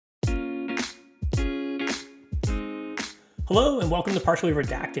Hello, and welcome to Partially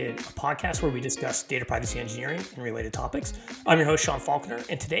Redacted, a podcast where we discuss data privacy engineering and related topics. I'm your host, Sean Faulkner,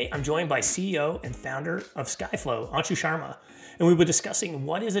 and today I'm joined by CEO and founder of Skyflow, Anshu Sharma. And we were discussing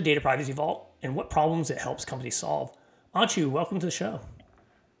what is a data privacy vault and what problems it helps companies solve. Anshu, welcome to the show.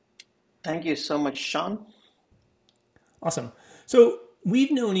 Thank you so much, Sean. Awesome. So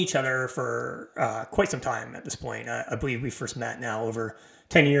we've known each other for quite some time at this point. I believe we first met now over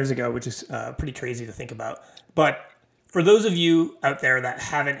 10 years ago, which is pretty crazy to think about. But for those of you out there that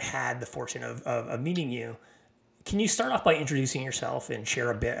haven't had the fortune of meeting you, can you start off by introducing yourself and share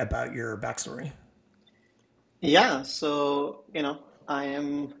a bit about your backstory? Yeah, I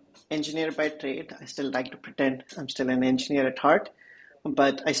am engineer by trade. I still like to pretend I'm still an engineer at heart,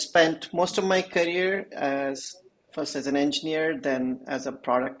 but I spent most of my career as first as an engineer, then as a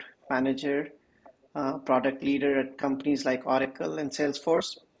product manager, product leader at companies like Oracle and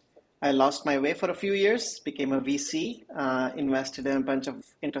Salesforce. I lost my way for a few years, became a VC, invested in a bunch of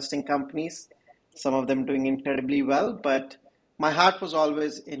interesting companies, some of them doing incredibly well, but my heart was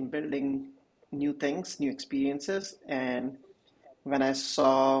always in building new things, new experiences. And when I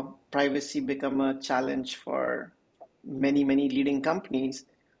saw privacy become a challenge for many leading companies,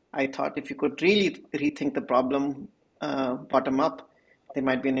 I thought if you could really rethink the problem bottom up, there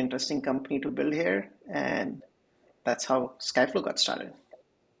might be an interesting company to build here. And that's how Skyflow got started.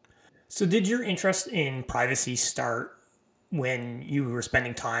 So, did your interest in privacy start when you were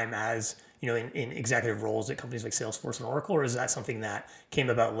spending time as in executive roles at companies like Salesforce and Oracle, or is that something that came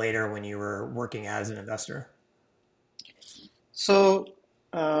about later when you were working as an investor? So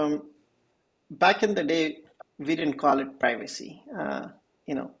um, back in the day, we didn't call it privacy.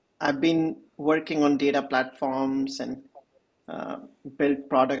 I've been working on data platforms and uh, built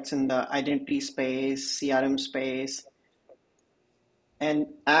products in the identity space, CRM space. And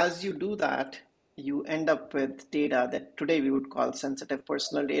as you do that, you end up with data that today we would call sensitive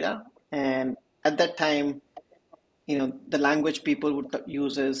personal data. And at that time, the language people would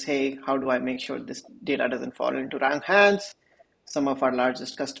use is, hey, how do I make sure this data doesn't fall into wrong hands? Some of our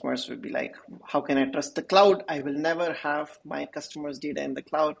largest customers would be like, how can I trust the cloud? I will never have my customers' data in the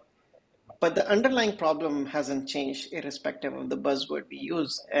cloud. But the underlying problem hasn't changed irrespective of the buzzword we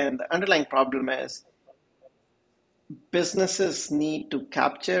use. And the underlying problem is businesses need to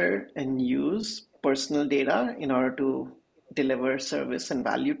capture and use personal data in order to deliver service and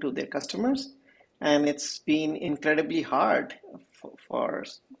value to their customers. And it's been incredibly hard for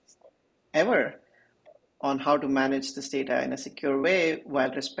ever on how to manage this data in a secure way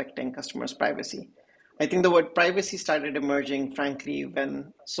while respecting customers' privacy. I think the word privacy started emerging, frankly,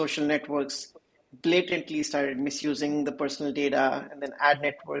 when social networks blatantly started misusing the personal data, and then ad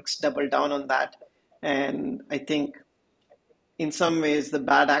networks doubled down on that. And I think in some ways, the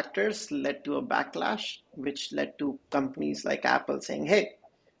bad actors led to a backlash, which led to companies like Apple saying, hey,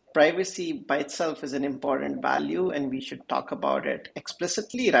 privacy by itself is an important value, and we should talk about it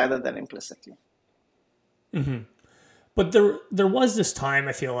explicitly rather than implicitly. But there was this time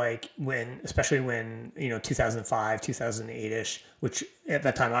I feel like when, especially when 2005 2008 ish, which at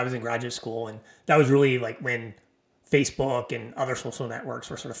that time I was in graduate school, and that was really like when Facebook and other social networks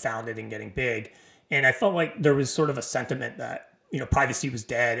were sort of founded and getting big, and I felt like there was sort of a sentiment that privacy was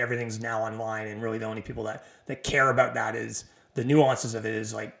dead, everything's now online, and really the only people that care about that is the nuances of it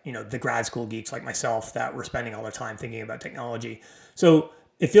is like the grad school geeks like myself that were spending all their time thinking about technology. So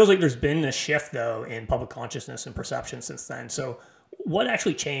it feels like there's been a shift though in public consciousness and perception since then. So what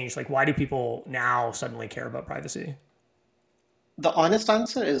actually changed? Like why do people now suddenly care about privacy? The honest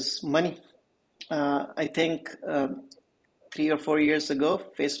answer is money. I think 3 or 4 years ago,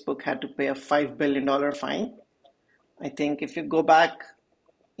 Facebook had to pay a $5 billion fine. I think if you go back,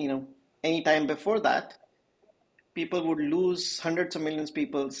 you know, any time before that, people would lose hundreds of millions of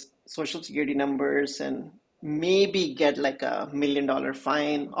people's social security numbers and maybe get like $1 million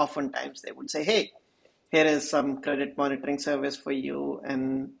fine. Oftentimes they would say, hey, here is some credit monitoring service for you.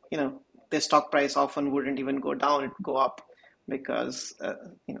 And, the stock price often wouldn't even go down, it would go up because,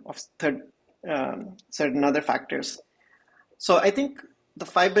 of certain other factors. So I think the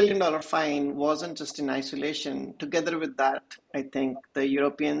 $5 billion fine wasn't just in isolation. Together with that, I think the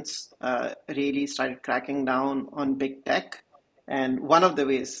Europeans really started cracking down on big tech. And one of the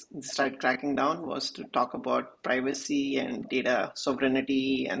ways they started cracking down was to talk about privacy and data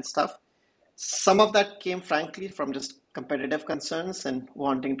sovereignty and stuff. Some of that came, frankly, from just competitive concerns and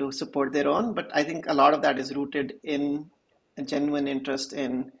wanting to support their own. But I think a lot of that is rooted in a genuine interest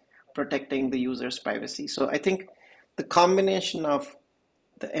in protecting the user's privacy. So I think the combination of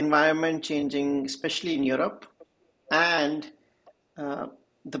the environment changing, especially in Europe, and uh,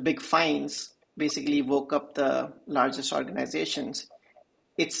 the big fines basically woke up the largest organizations.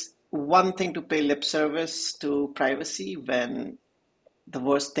 It's one thing to pay lip service to privacy when the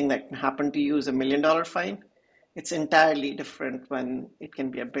worst thing that can happen to you is $1 million fine. It's entirely different when it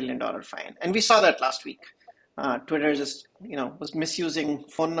can be $1 billion fine. And we saw that last week. Twitter just, was misusing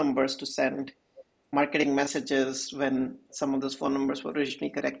phone numbers to send marketing messages when some of those phone numbers were originally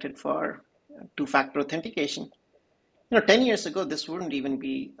corrected for two-factor authentication. 10 years ago, this wouldn't even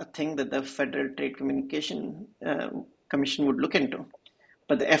be a thing that the Federal Trade Communication Commission would look into.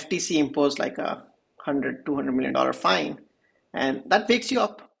 But the FTC imposed like a $100-200 million fine, and that wakes you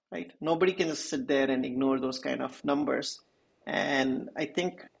up, right? Nobody can just sit there and ignore those kind of numbers. And I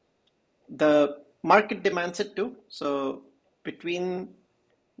think the market demands it too. So between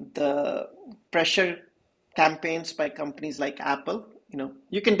the pressure campaigns by companies like Apple,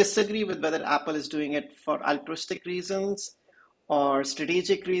 you can disagree with whether Apple is doing it for altruistic reasons or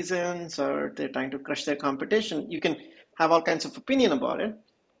strategic reasons, or they're trying to crush their competition. You can have all kinds of opinion about it,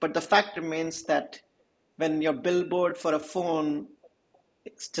 but the fact remains that when your billboard for a phone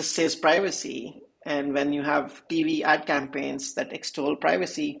just says privacy, and when you have TV ad campaigns that extol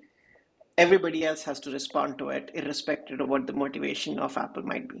privacy, everybody else has to respond to it, irrespective of what the motivation of Apple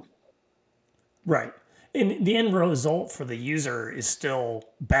might be. Right. And the end result for the user is still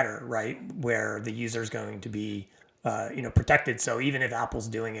better, right? Where the user is going to be, protected. So even if Apple's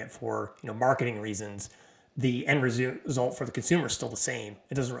doing it for, marketing reasons, the end result for the consumer is still the same.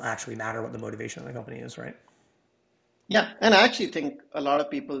 It doesn't actually matter what the motivation of the company is, right? Yeah, and I actually think a lot of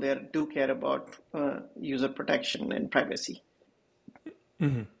people there do care about user protection and privacy.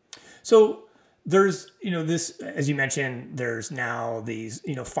 Mm-hmm. So there's, this, as you mentioned, there's now these,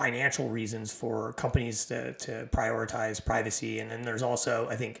 financial reasons for companies to prioritize privacy. And then there's also,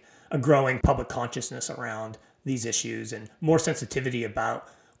 I think, a growing public consciousness around these issues and more sensitivity about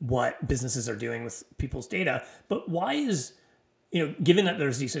what businesses are doing with people's data. But why is, given that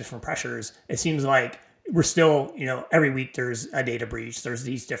there's these different pressures, it seems like we're still, every week there's a data breach, there's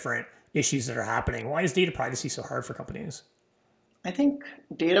these different issues that are happening. Why is data privacy so hard for companies? I think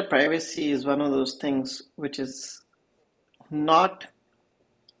data privacy is one of those things which is not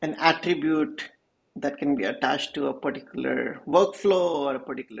an attribute that can be attached to a particular workflow or a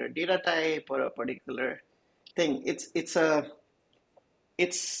particular data type or a particular thing. It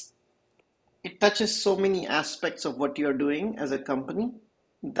touches so many aspects of what you're doing as a company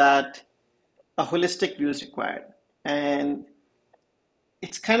that a holistic view is required. And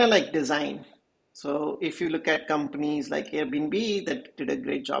it's kind of like design. So if you look at companies like Airbnb that did a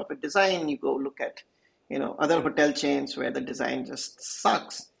great job with design, you go look at, other hotel chains where the design just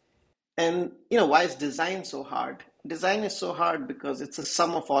sucks. And, why is design so hard? Design is so hard because it's a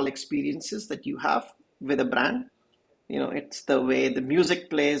sum of all experiences that you have with a brand. It's the way the music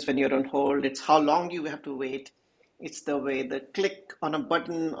plays when you're on hold. It's how long you have to wait. It's the way the click on a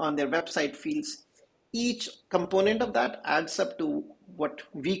button on their website feels. Each component of that adds up to what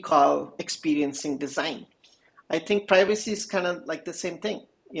we call experiencing design. I think privacy is kind of like the same thing.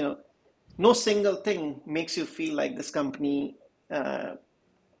 No single thing makes you feel like this company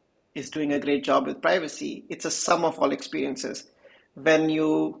is doing a great job with privacy. It's a sum of all experiences. When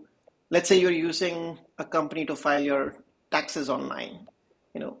let's say you're using a company to file your taxes online,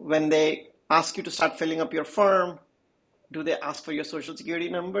 when they ask you to start filling up your form, do they ask for your social security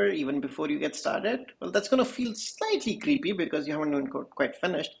number even before you get started? Well, that's going to feel slightly creepy because you haven't even quite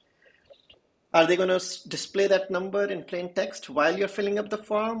finished. Are they going to display that number in plain text while you're filling up the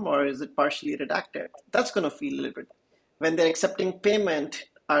form, or is it partially redacted? That's going to feel a little bit. When they're accepting payment,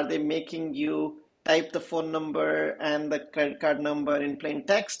 are they making you type the phone number and the credit card number in plain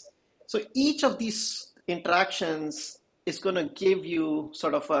text? So each of these interactions is going to give you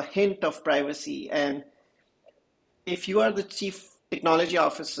sort of a hint of privacy. And if you are the chief technology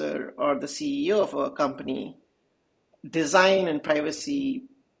officer or the CEO of a company, design and privacy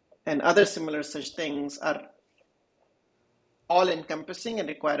and other similar such things are all encompassing and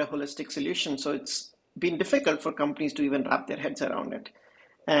require a holistic solution. So it's been difficult for companies to even wrap their heads around it.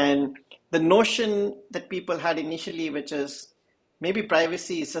 And the notion that people had initially, which is maybe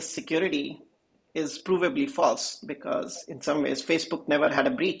privacy is just security, is provably false, because in some ways Facebook never had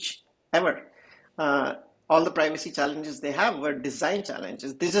a breach ever. All the privacy challenges they have were design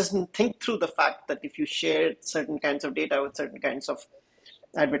challenges. They just didn't think through the fact that if you share certain kinds of data with certain kinds of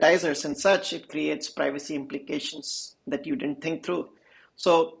advertisers and such, it creates privacy implications that you didn't think through.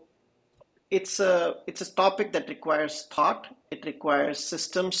 So it's a topic that requires thought. It requires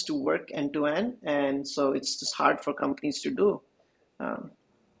systems to work end to end, and so it's just hard for companies to do.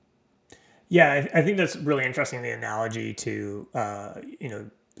 Yeah, I think that's really interesting, the analogy to,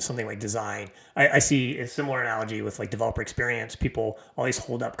 something like design. I see a similar analogy with like developer experience. People always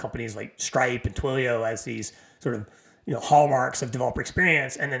hold up companies like Stripe and Twilio as these sort of hallmarks of developer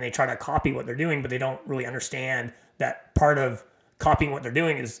experience, and then they try to copy what they're doing, but they don't really understand that part of copying what they're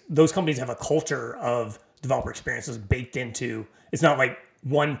doing is those companies have a culture of developer experiences baked into. It's not like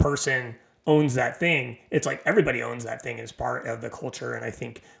one person owns that thing. It's like everybody owns that thing as part of the culture. And I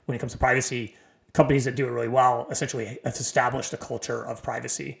think when it comes to privacy, companies that do it really well essentially have established a culture of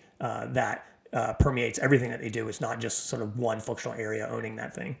privacy that permeates everything that they do. It's not just sort of one functional area owning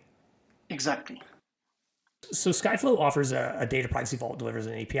that thing. Exactly. So Skyflow offers a data privacy vault, delivers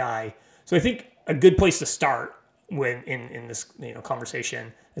an API. So I think a good place to start when in this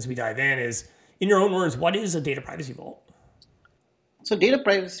conversation as we dive in is, in your own words, what is a data privacy vault? So data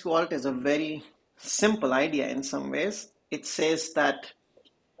privacy vault is a very simple idea in some ways. It says that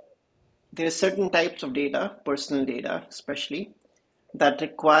there are certain types of data, personal data especially, that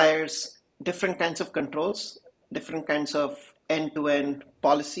requires different kinds of controls, different kinds of end-to-end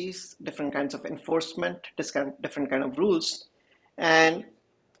policies, different kinds of enforcement, different kind of rules. And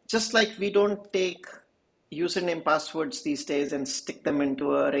just like we don't take username passwords these days and stick them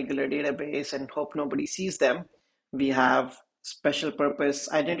into a regular database and hope nobody sees them, we have special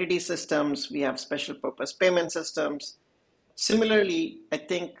purpose identity systems, we have special purpose payment systems. Similarly, I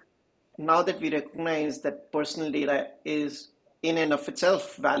think now that we recognize that personal data is in and of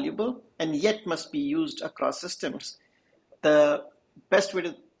itself valuable and yet must be used across systems, the best way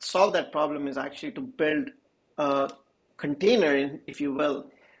to solve that problem is actually to build a container, if you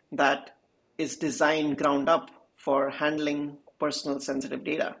will, that is designed ground up for handling personal sensitive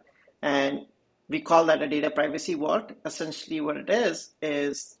data. And we call that a data privacy vault. Essentially what it is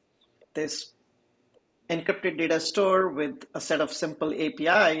this encrypted data store with a set of simple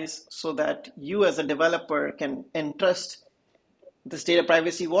APIs so that you as a developer can entrust this data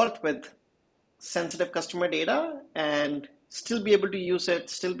privacy vault with sensitive customer data and still be able to use it,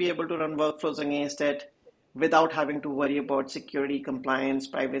 still be able to run workflows against it without having to worry about security, compliance,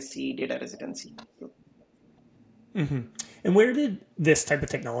 privacy, data residency. Mm-hmm. And where did this type of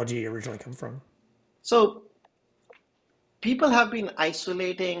technology originally come from? So people have been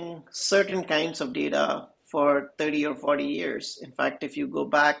isolating certain kinds of data for 30 or 40 years. In fact, if you go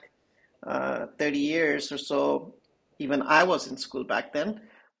back 30 years or so, even I was in school back then,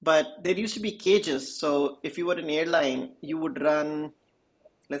 but there used to be cages. So if you were an airline, you would run,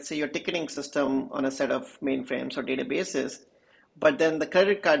 let's say, your ticketing system on a set of mainframes or databases, but then the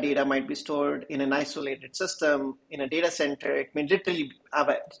credit card data might be stored in an isolated system in a data center. It may literally have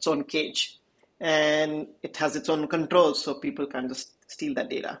its own cage and it has its own controls, so people can just steal that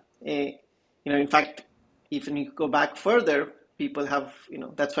data. In fact, even if you go back further, people have,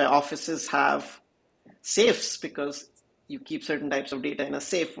 that's why offices have safes, because you keep certain types of data in a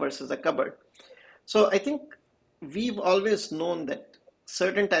safe versus a cupboard. So I think we've always known that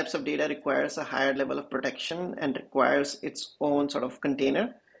certain types of data requires a higher level of protection and requires its own sort of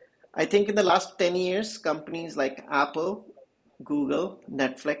container. I think in the last 10 years, companies like Apple, Google,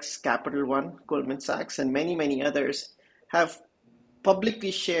 Netflix, Capital One, Goldman Sachs, and many, many others have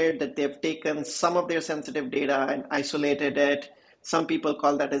publicly shared that they've taken some of their sensitive data and isolated it. Some people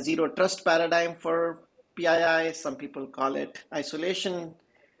call that a zero trust paradigm for PII. Some people call it isolation.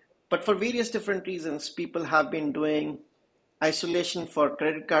 But for various different reasons, people have been doing isolation for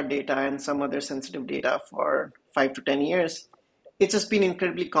credit card data and some other sensitive data for 5 to 10 years. It's just been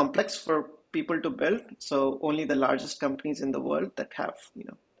incredibly complex for people to build. So only the largest companies in the world that have,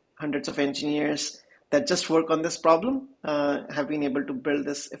 hundreds of engineers that just work on this problem have been able to build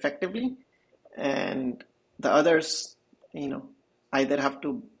this effectively. And the others, either have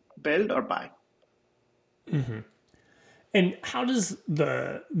to build or buy. Mm-hmm. And how does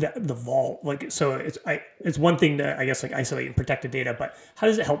the vault, like, so it's one thing to, I guess, like isolate and protect the data, but how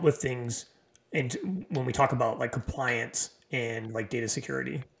does it help with things and when we talk about like compliance and like data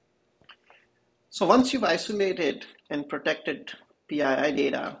security? So once you've isolated and protected PII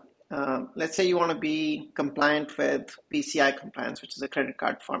data, let's say you want to be compliant with PCI compliance, which is a credit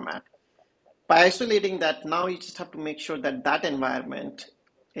card format. By isolating that, now you just have to make sure that that environment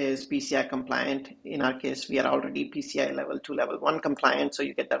is PCI compliant. In our case, we are already PCI level 2, level 1 compliant, so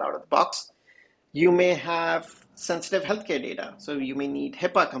you get that out of the box. You may have sensitive healthcare data, so you may need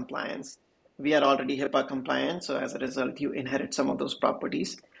HIPAA compliance. We are already HIPAA compliant, so as a result, you inherit some of those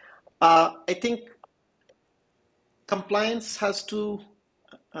properties. I think compliance has two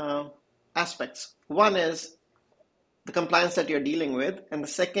aspects. One is the compliance that you're dealing with, and the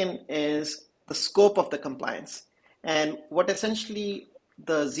second is the scope of the compliance. And what essentially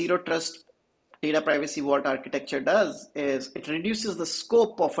the zero trust data privacy vault architecture does is it reduces the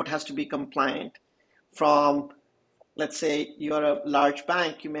scope of what has to be compliant from, let's say you're a large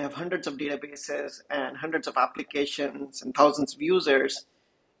bank, you may have hundreds of databases and hundreds of applications and thousands of users.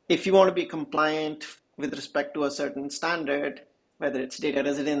 If you want to be compliant with respect to a certain standard, whether it's data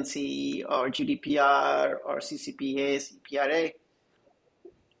residency or GDPR or CCPA, CPRA,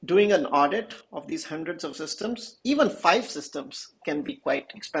 doing an audit of these hundreds of systems, even 5 systems, can be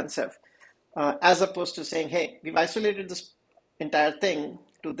quite expensive, as opposed to saying, hey, we've isolated this entire thing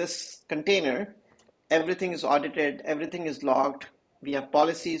to this container. Everything is audited, everything is logged. We have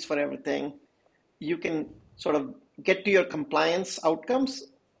policies for everything. You can sort of get to your compliance outcomes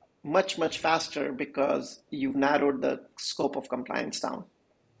much, much faster because you've narrowed the scope of compliance down.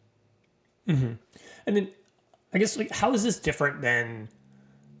 And then I guess like how is this different than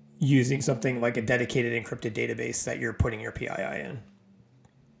using something like a dedicated encrypted database that you're putting your PII in?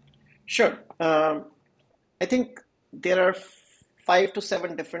 Sure. I think there are 5 to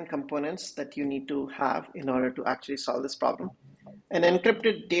 7 different components that you need to have in order to actually solve this problem. An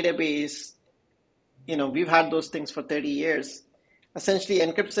encrypted database, we've had those things for 30 years. Essentially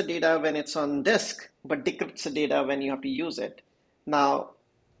encrypts the data when it's on disk, but decrypts the data when you have to use it. Now,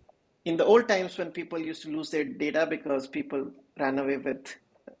 in the old times when people used to lose their data because people ran away with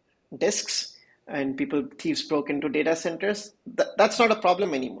disks and thieves broke into data centers, that's not a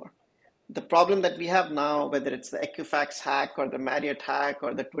problem anymore. The problem that we have now, whether it's the Equifax hack or the Marriott hack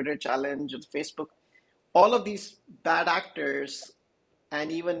or the Twitter challenge or Facebook, all of these bad actors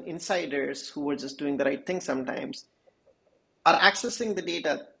and even insiders who were just doing the right thing sometimes are accessing the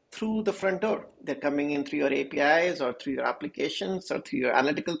data through the front door. They're coming in through your APIs or through your applications or through your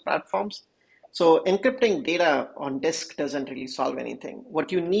analytical platforms. So encrypting data on disk doesn't really solve anything.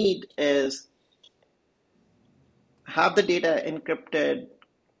 What you need is have the data encrypted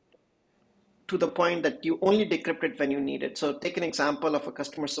to the point that you only decrypt it when you need it. So take an example of a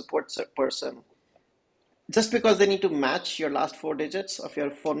customer support person. Just because they need to match your last 4 digits of your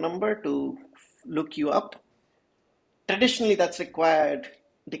phone number to look you up, traditionally that's required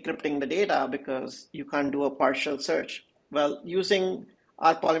decrypting the data because you can't do a partial search. Well, using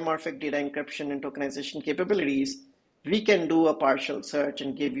our polymorphic data encryption and tokenization capabilities, we can do a partial search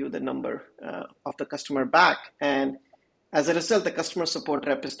and give you the number of the customer back. And as a result, the customer support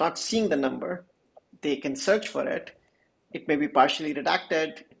rep is not seeing the number. They can search for it. It may be partially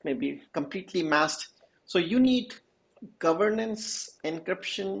redacted. It may be completely masked. So you need governance,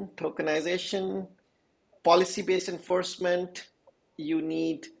 encryption, tokenization, policy-based enforcement. You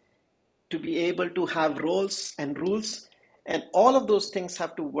need to be able to have roles and rules. And all of those things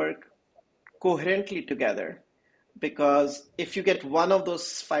have to work coherently together. Because if you get one of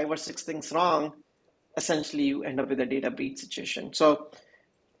those 5 or 6 things wrong, essentially you end up with a data breach situation. So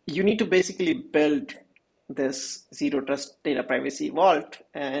you need to basically build this zero trust data privacy vault,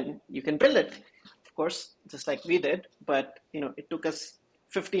 and you can build it, of course, just like we did. But it took us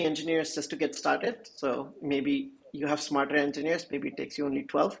 50 engineers just to get started. So maybe you have smarter engineers, maybe it takes you only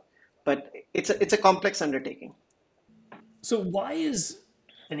 12, but it's a complex undertaking. So why is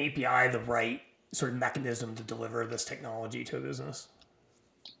an API the right sort of mechanism to deliver this technology to a business?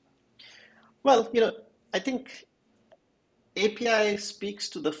 Well, I think API speaks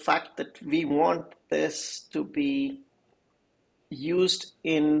to the fact that we want this to be used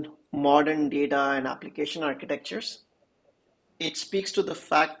in modern data and application architectures. It speaks to the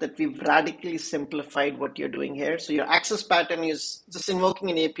fact that we've radically simplified what you're doing here. So your access pattern is just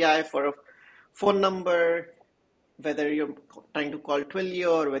invoking an API for a phone number, whether you're trying to call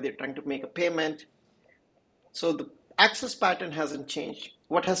Twilio or whether you're trying to make a payment. So the access pattern hasn't changed.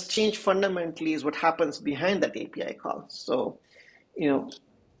 What has changed fundamentally is what happens behind that API call. So,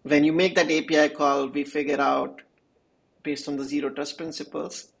 when you make that API call, we figure out, based on the zero trust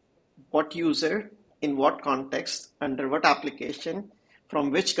principles, what user, in what context, under what application,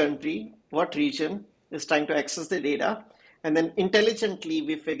 from which country, what region is trying to access the data. And then intelligently,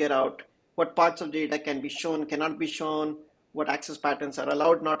 we figure out what parts of data can be shown, cannot be shown, what access patterns are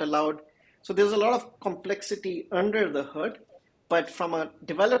allowed, not allowed. So there's a lot of complexity under the hood, but from a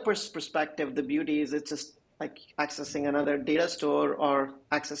developer's perspective, the beauty is it's just like accessing another data store or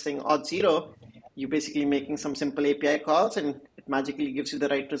accessing Auth0. You're basically making some simple API calls and it magically gives you the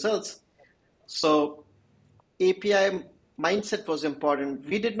right results. So API mindset was important.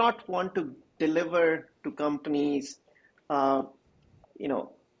 We did not want to deliver to companies, a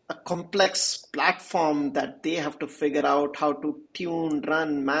complex platform that they have to figure out how to tune,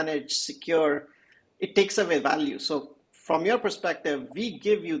 run, manage, secure. It takes away value. So from your perspective, we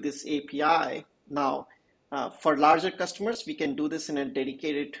give you this API now. For larger customers, we can do this in a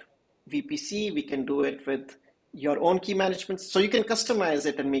dedicated VPC. We can do it with your own key management. So you can customize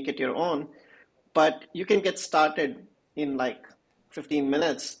it and make it your own, but you can get started in like 15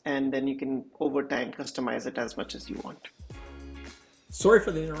 minutes, and then you can over time customize it as much as you want. Sorry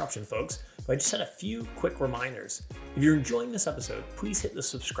for the interruption, folks, but I just had a few quick reminders. If you're enjoying this episode, please hit the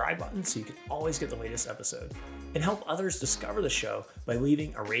subscribe button so you can always get the latest episode, and help others discover the show by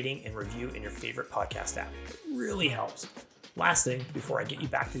leaving a rating and review in your favorite podcast app. It really helps. Last thing, before I get you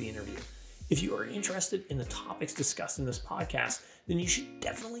back to the interview, if you are interested in the topics discussed in this podcast, then you should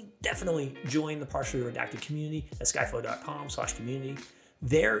definitely join the partially redacted community at skyflow.com/community.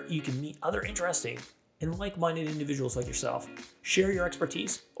 There you can meet other interesting and like-minded individuals like yourself, share your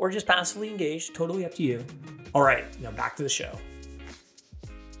expertise, or just passively engage, totally up to you. All right, now back to the show.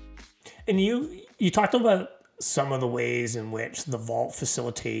 And you talked about some of the ways in which the Vault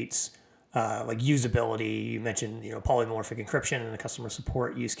facilitates like usability. You mentioned, polymorphic encryption and the customer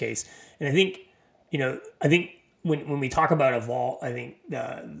support use case. And I think when we talk about a Vault, I think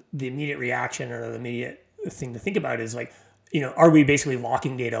the immediate reaction or the immediate thing to think about is like, are we basically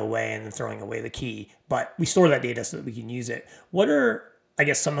locking data away and then throwing away the key? But we store that data so that we can use it. What are, I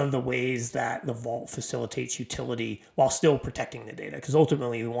guess, some of the ways that the Vault facilitates utility while still protecting the data? Because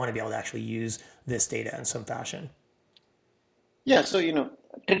ultimately, we want to be able to actually use this data in some fashion. Yeah, so,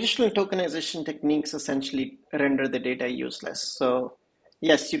 traditional tokenization techniques essentially render the data useless. So,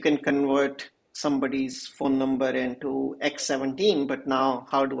 yes, you can convert somebody's phone number into X17, but now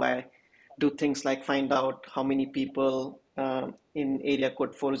how do I do things like find out how many people in area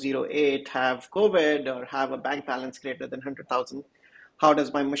code 408 have COVID or have a bank balance greater than 100,000? How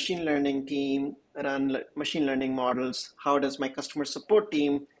does my machine learning team run machine learning models? How does my customer support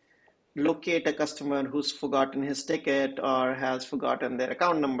team locate a customer who's forgotten his ticket or has forgotten their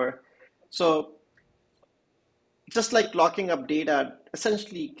account number? So just like locking up data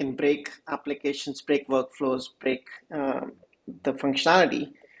essentially can break applications, break workflows, break the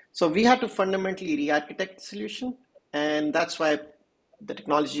functionality. So we had to fundamentally re-architect the solution. And that's why the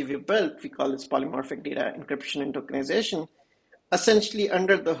technology we built, we call this polymorphic data encryption and tokenization, essentially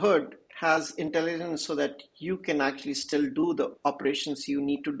under the hood has intelligence so that you can actually still do the operations you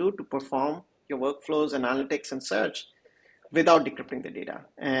need to do to perform your workflows, analytics, and search without decrypting the data.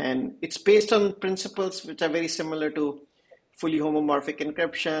 And it's based on principles which are very similar to fully homomorphic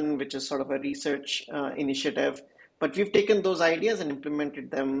encryption, which is sort of a research initiative. But we've taken those ideas and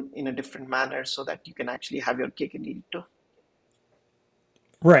implemented them in a different manner so that you can actually have your cake and eat it too.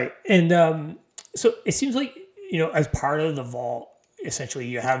 Right. And so it seems like, as part of the Vault, essentially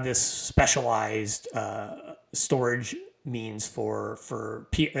you have this specialized storage means for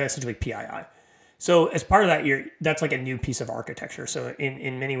essentially PII. So as part of that, that's like a new piece of architecture. So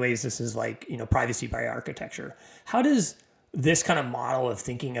in many ways, this is like, privacy by architecture. How does this kind of model of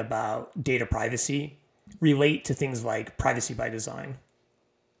thinking about data privacy relate to things like privacy by design?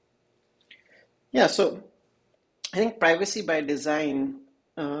 Yeah, so I think privacy by design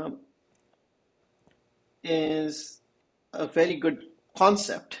is a very good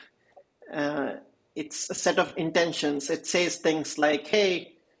concept. It's a set of intentions. It says things like,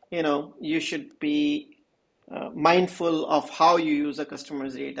 hey, you should be mindful of how you use a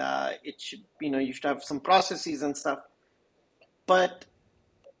customer's data. It should, you should have some processes and stuff. But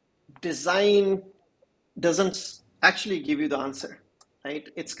design doesn't actually give you the answer, right?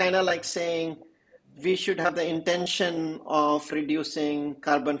 It's kind of like saying we should have the intention of reducing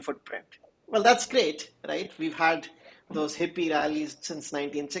carbon footprint. Well, that's great, right? We've had those hippie rallies since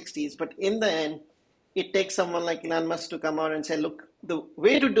 1960s, but in the end, it takes someone like Elon Musk to come out and say, look, the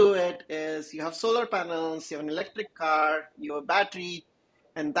way to do it is you have solar panels, you have an electric car, you have a battery,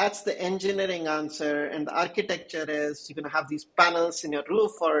 and that's the engineering answer. And the architecture is you're going to have these panels in your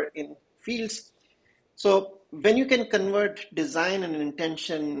roof or in fields. So when you can convert design and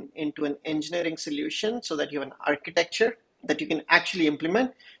intention into an engineering solution so that you have an architecture that you can actually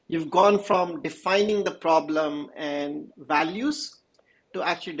implement, you've gone from defining the problem and values to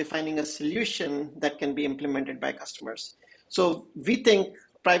actually defining a solution that can be implemented by customers. So we think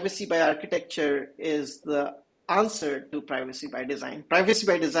privacy by architecture is the answer to privacy by design. Privacy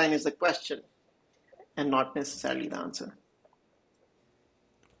by design is the question and not necessarily the answer.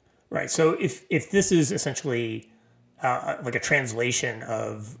 Right. So if this is essentially like a translation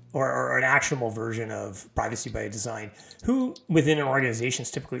of or an actionable version of privacy by design, who within an organization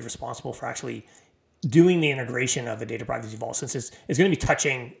is typically responsible for actually doing the integration of a data privacy vault, since it's going to be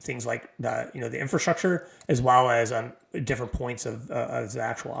touching things like the infrastructure as well as different points of the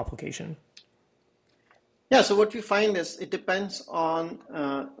actual application? Yeah, so what we find is it depends on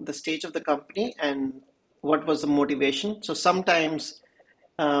the stage of the company and what was the motivation. So sometimes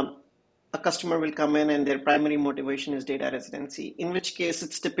a customer will come in and their primary motivation is data residency, in which case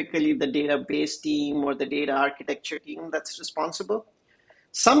it's typically the database team or the data architecture team that's responsible.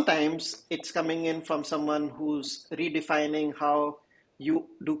 Sometimes it's coming in from someone who's redefining how you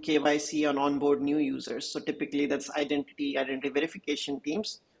do KYC on onboard new users. So typically that's identity verification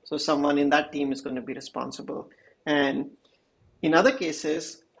teams. So someone in that team is going to be responsible. And in other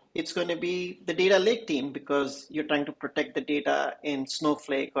cases, it's going to be the data lake team because you're trying to protect the data in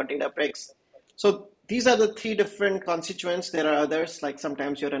Snowflake or Databricks. So these are the three different constituents. There are others, like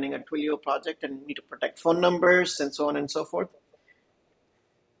sometimes you're running a Twilio project and you need to protect phone numbers and so on and so forth.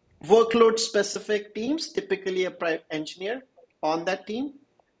 Workload specific teams, typically a engineer on that team.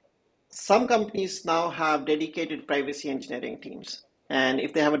 Some companies now have dedicated privacy engineering teams. And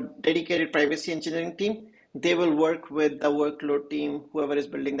if they have a dedicated privacy engineering team, they will work with the workload team, whoever is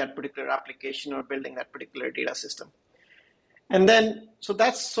building that particular application or building that particular data system. And then, so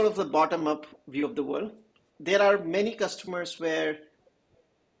that's sort of the bottom up view of the world. There are many customers where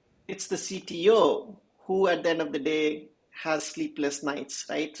it's the CTO who, at the end of the day, has sleepless nights,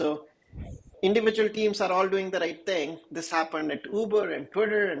 right? So individual teams are all doing the right thing. This happened at Uber and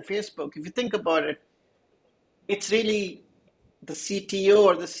Twitter and Facebook. If you think about it, it's really the CTO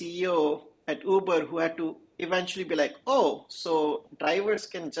or the CEO at Uber who had to eventually be like, oh, so drivers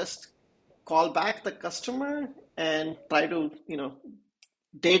can just call back the customer and try to,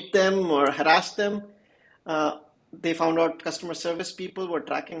 date them or harass them. They found out customer service people were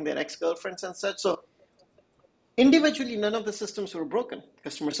tracking their ex-girlfriends and such. So individually, none of the systems were broken.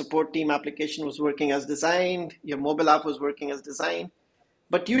 Customer support team application was working as designed. Your mobile app was working as designed.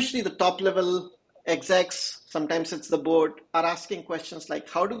 But usually the top level execs, sometimes it's the board, are asking questions like,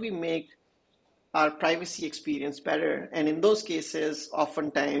 how do we make our privacy experience better? And in those cases,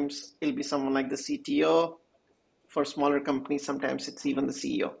 oftentimes it'll be someone like the CTO. For smaller companies, sometimes it's even the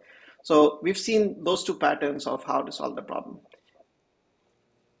CEO. So we've seen those two patterns of how to solve the problem.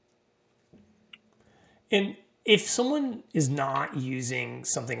 And if someone is not using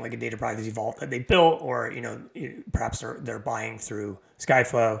something like a data privacy vault that they built, or perhaps they're buying through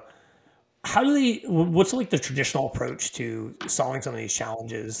Skyflow, how do they? What's like the traditional approach to solving some of these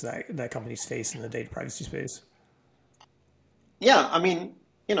challenges that companies face in the data privacy space? Yeah, I mean,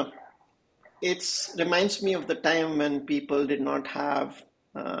 it reminds me of the time when people did not have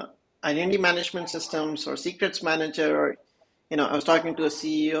identity management systems or secrets manager. Or, I was talking to a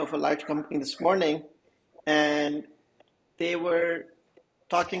CEO of a large company this morning, and they were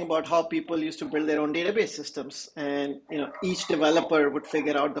talking about how people used to build their own database systems, and each developer would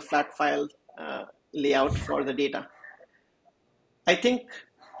figure out the flat file layout for the data. I think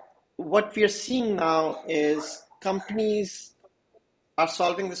what we are seeing now is companies are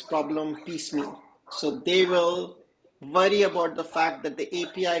solving this problem piecemeal. So they will worry about the fact that the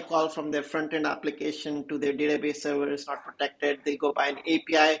API call from their front end application to their database server is not protected. They go buy an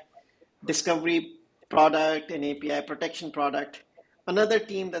API discovery product, an API protection product. Another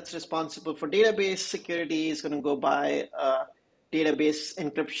team that's responsible for database security is going to go buy a database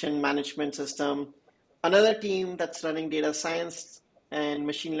encryption management system. Another team that's running data science and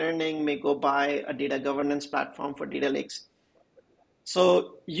machine learning may go buy a data governance platform for data lakes.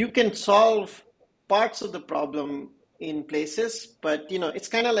 So you can solve parts of the problem in places, but it's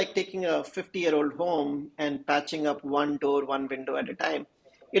kind of like taking a 50-year-old home and patching up one door, one window at a time.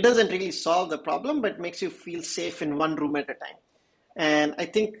 It doesn't really solve the problem, but makes you feel safe in one room at a time. And I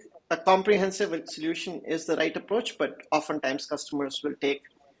think a comprehensive solution is the right approach, but oftentimes customers will take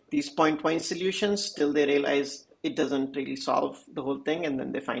these point solutions till they realize it doesn't really solve the whole thing, and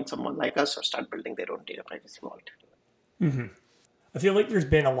then they find someone like us or start building their own data privacy vault. Mm-hmm. I feel like there's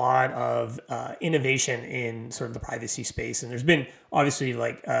been a lot of innovation in sort of the privacy space, and there's been obviously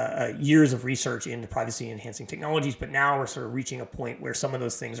like years of research into privacy enhancing technologies, but now we're sort of reaching a point where some of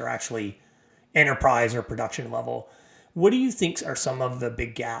those things are actually enterprise or production level. What do you think are some of the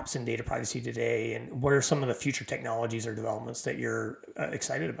big gaps in data privacy today, and what are some of the future technologies or developments that you're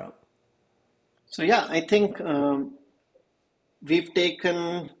excited about? So yeah, I think we've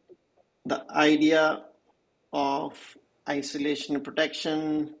taken the idea of isolation and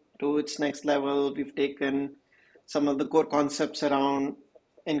protection to its next level. We've taken some of the core concepts around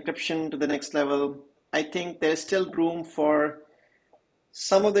encryption to the next level. I think there's still room for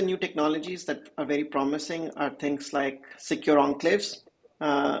some of the new technologies that are very promising are things like secure enclaves.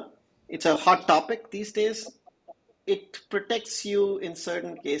 It's a hot topic these days. It protects you in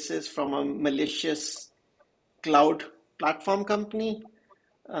certain cases from a malicious cloud platform company.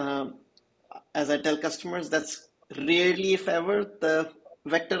 As I tell customers, that's rarely, if ever, the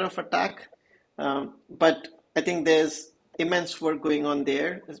vector of attack. But I think there's immense work going on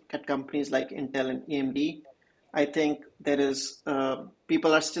there at companies like Intel and AMD. I think there is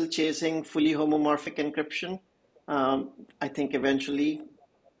people are still chasing fully homomorphic encryption. I think eventually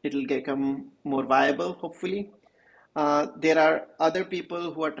it'll become more viable, hopefully. There are other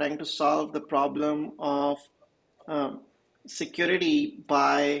people who are trying to solve the problem of um, security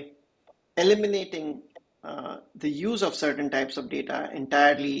by eliminating the use of certain types of data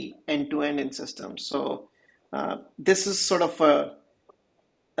entirely end to end in systems. So, this is sort of a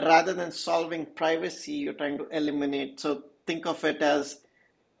rather than solving privacy, you're trying to eliminate. So, think of it as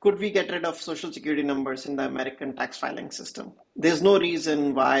could we get rid of social security numbers in the American tax filing system? There's no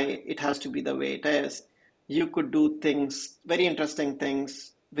reason why it has to be the way it is. You could do things, very interesting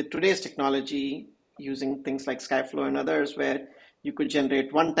things with today's technology using things like Skyflow and others, where you could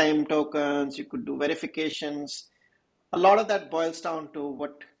generate one time tokens, you could do verifications. A lot of that boils down to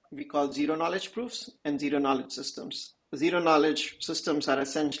what we call zero knowledge proofs and zero knowledge systems. Zero knowledge systems are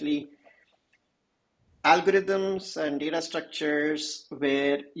essentially algorithms and data structures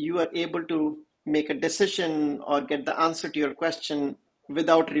where you are able to make a decision or get the answer to your question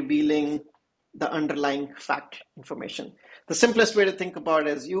without revealing the underlying fact information. The simplest way to think about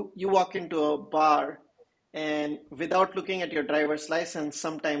it is you walk into a bar and without looking at your driver's license,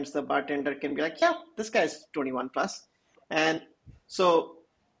 sometimes the bartender can be like, yeah, this guy's 21 plus. And so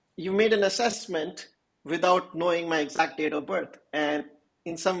you made an assessment without knowing my exact date of birth. And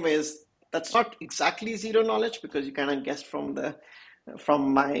in some ways, that's not exactly zero knowledge because you kind of guessed from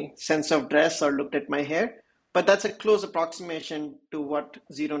my sense of dress or looked at my hair. But that's a close approximation to what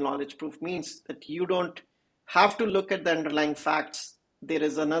zero knowledge proof means, that you don't have to look at the underlying facts. There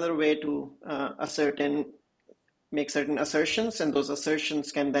is another way to make certain assertions, and those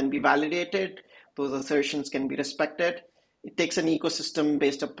assertions can then be validated. Those assertions can be respected. It takes an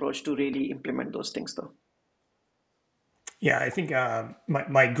ecosystem-based approach to really implement those things, though. Yeah, I think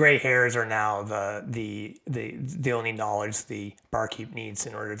my gray hairs are now the only knowledge the barkeep needs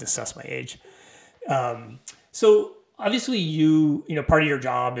in order to assess my age. So obviously part of your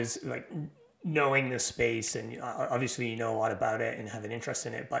job is like knowing this space, and obviously you know a lot about it and have an interest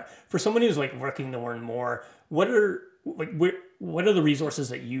in it. But for someone who's like working to learn more, what are the resources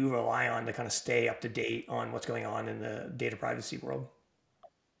that you rely on to kind of stay up to date on what's going on in the data privacy world?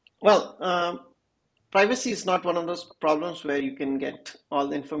 Well, privacy is not one of those problems where you can get all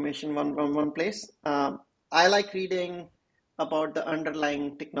the information from one place. I like reading about the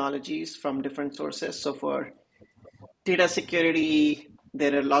underlying technologies from different sources. So for data security,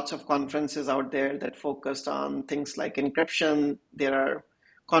 there are lots of conferences out there that focus on things like encryption. There are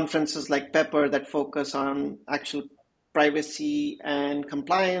conferences like Pepper that focus on actual privacy and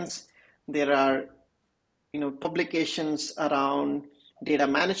compliance. There are publications around data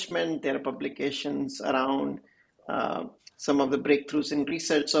management. There are publications around uh, some of the breakthroughs in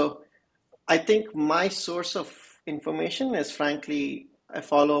research. So I think my source of information is frankly, I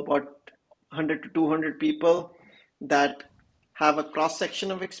follow about 100 to 200 people that have a cross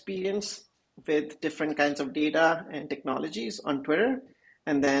section of experience with different kinds of data and technologies on Twitter.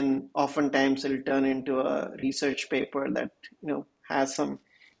 And then oftentimes it'll turn into a research paper that has some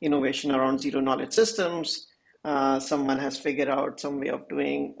innovation around zero knowledge systems. Someone has figured out some way of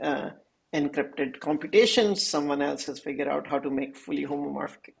doing encrypted computations. Someone else has figured out how to make fully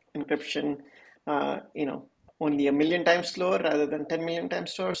homomorphic encryption, uh, you know, only a million times slower rather than 10 million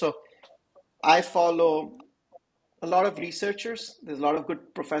times slower. So I follow a lot of researchers. There's a lot of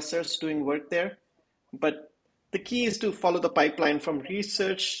good professors doing work there, but the key is to follow the pipeline from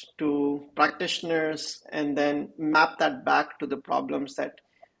research to practitioners and then map that back to the problems that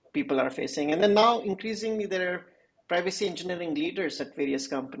people are facing. And then now increasingly there are privacy engineering leaders at various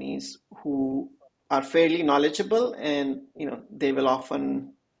companies who are fairly knowledgeable, and they will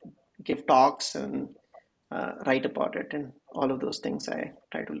often give talks and write about it, and all of those things I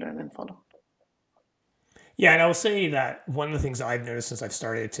try to learn and follow. Yeah, and I will say that one of the things I've noticed since I've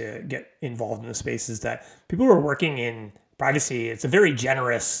started to get involved in the space is that people who are working in privacy, it's a very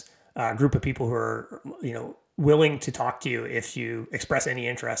generous group of people who are, willing to talk to you if you express any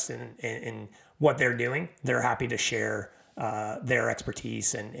interest in what they're doing. They're happy to share their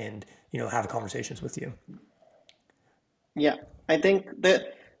expertise and have conversations with you. Yeah, I think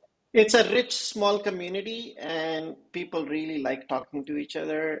that it's a rich, small community, and people really like talking to each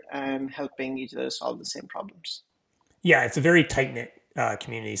other and helping each other solve the same problems. Yeah, it's a very tight knit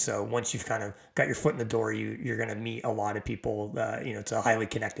community. So once you've kind of got your foot in the door, you're going to meet a lot of people. It's a highly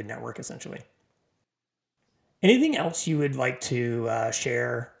connected network essentially. Anything else you would like to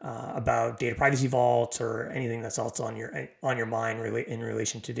share about data privacy vaults, or anything that's also on your mind in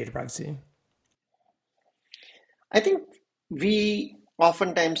relation to data privacy? I think we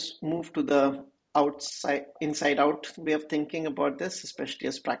oftentimes move to the outside, inside out way of thinking about this, especially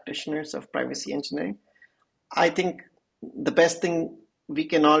as practitioners of privacy engineering. I think the best thing we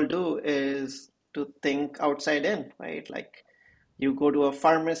can all do is to think outside in, right? Like you go to a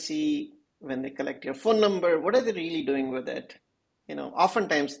pharmacy, when they collect your phone number, what are they really doing with it?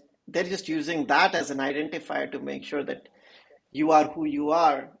 Oftentimes they're just using that as an identifier to make sure that you are who you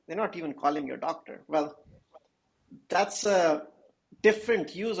are. They're not even calling your doctor. Well, that's a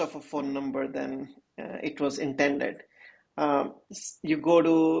different use of a phone number than it was intended. You go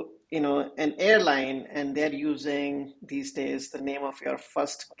to an airline and they're using these days the name of your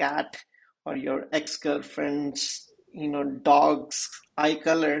first cat or your ex-girlfriend's dog's eye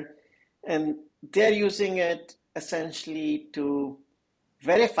color, and they're using it essentially to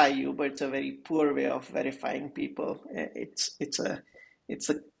verify you, but it's a very poor way of verifying people. It's a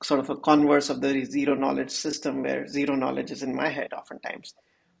sort of a converse of the zero knowledge system where zero knowledge is in my head oftentimes.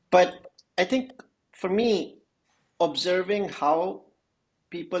 But I think for me, observing how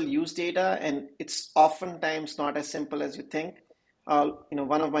people use data, and it's oftentimes not as simple as you think.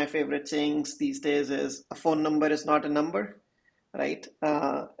 One of my favorite sayings these days is a phone number is not a number, right?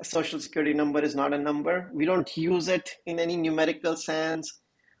 A social security number is not a number. We don't use it in any numerical sense.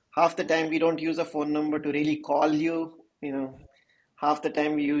 Half the time we don't use a phone number to really call you, half the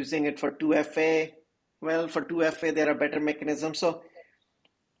time we're using it for 2FA. Well, for 2FA, there are better mechanisms. So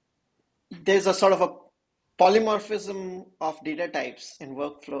there's a sort of a polymorphism of data types and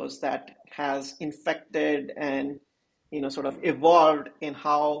workflows that has infected and sort of evolved in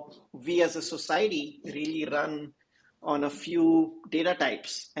how we as a society really run on a few data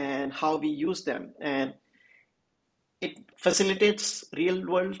types and how we use them. And it facilitates real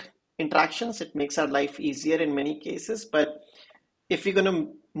world interactions. It makes our life easier in many cases. But if we're going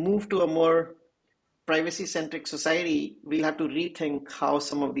to move to a more privacy centric society, we'll have to rethink how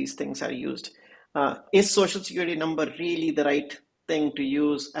some of these things are used. Is social security number really the right thing to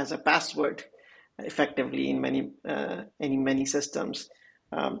use as a password effectively in many systems?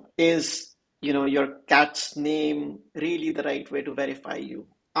 Is your cat's name really the right way to verify you?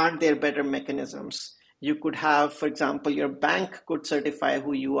 Aren't there better mechanisms? You could have, for example, your bank could certify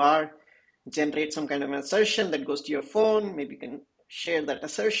who you are, generate some kind of an assertion that goes to your phone. Maybe you can share that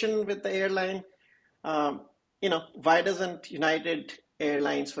assertion with the airline. Why doesn't United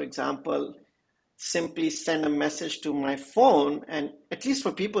Airlines, for example, simply send a message to my phone? And at least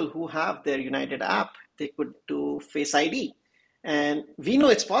for people who have their United app, they could do Face ID. And we know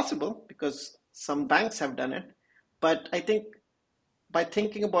it's possible because some banks have done it. But I think by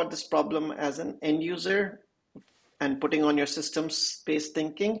thinking about this problem as an end user and putting on your systems-based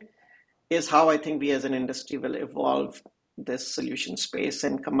thinking is how I think we as an industry will evolve this solution space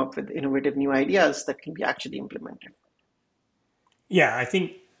and come up with innovative new ideas that can be actually implemented. Yeah, I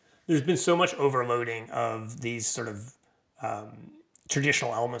think there's been so much overloading of these sort of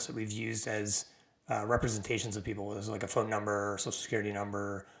traditional elements that we've used as representations of people. There's like a phone number or social security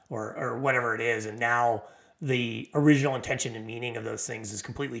number or whatever it is. And now the original intention and meaning of those things has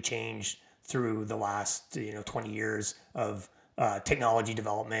completely changed through the last 20 years of technology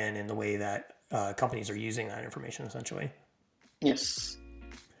development and the way that companies are using that information essentially. Yes.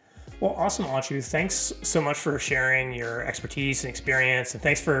 Well, awesome, Anshu. Thanks so much for sharing your expertise and experience, and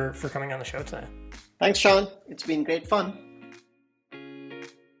thanks for coming on the show today. Thanks, Sean. It's been great fun.